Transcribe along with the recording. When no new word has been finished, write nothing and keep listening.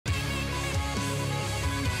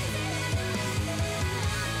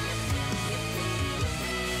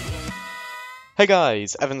Hey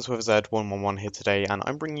guys, Evans with Z111 here today, and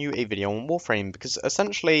I'm bringing you a video on Warframe because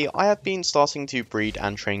essentially I have been starting to breed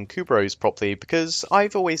and train Kubrows properly because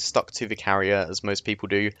I've always stuck to the carrier as most people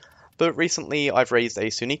do, but recently I've raised a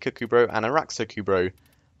Sunika Kubrow and a Raxa Kubrow.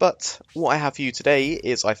 But what I have for you today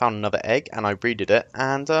is I found another egg and I breeded it,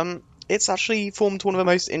 and it's actually formed one of the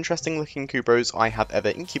most interesting looking Kubrows I have ever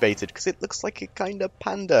incubated because it looks like a kind of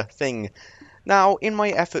panda thing. Now, in my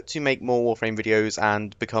effort to make more Warframe videos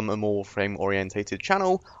and become a more Warframe orientated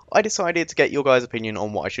channel, I decided to get your guys' opinion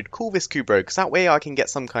on what I should call this Kubrow, because that way I can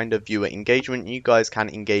get some kind of viewer engagement, and you guys can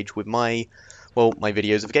engage with my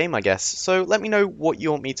videos of the game, I guess. So let me know what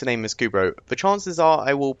you want me to name this Kubrow. The chances are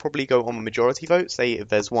I will probably go on a majority vote, say if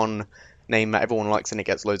there's one name that everyone likes and it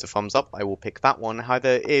gets loads of thumbs up, I will pick that one.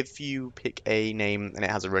 However, if you pick a name and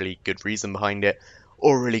it has a really good reason behind it,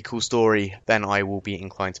 or a really cool story, then I will be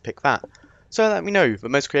inclined to pick that. So let me know. The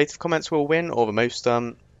most creative comments will win, or the most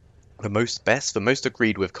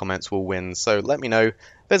agreed with comments will win. So let me know.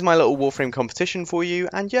 There's my little Warframe competition for you.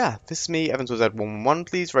 And yeah, this is me, Evans with Z111.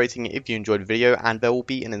 Please rating it if you enjoyed the video, and there will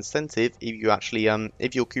be an incentive if you actually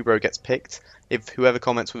if your Kubrow gets picked. If whoever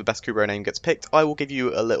comments with the best Kubrow name gets picked, I will give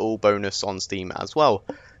you a little bonus on Steam as well.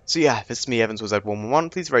 So yeah, this is me, Evans with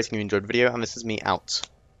Z111. Please rating if you enjoyed the video, and this is me out.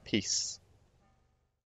 Peace.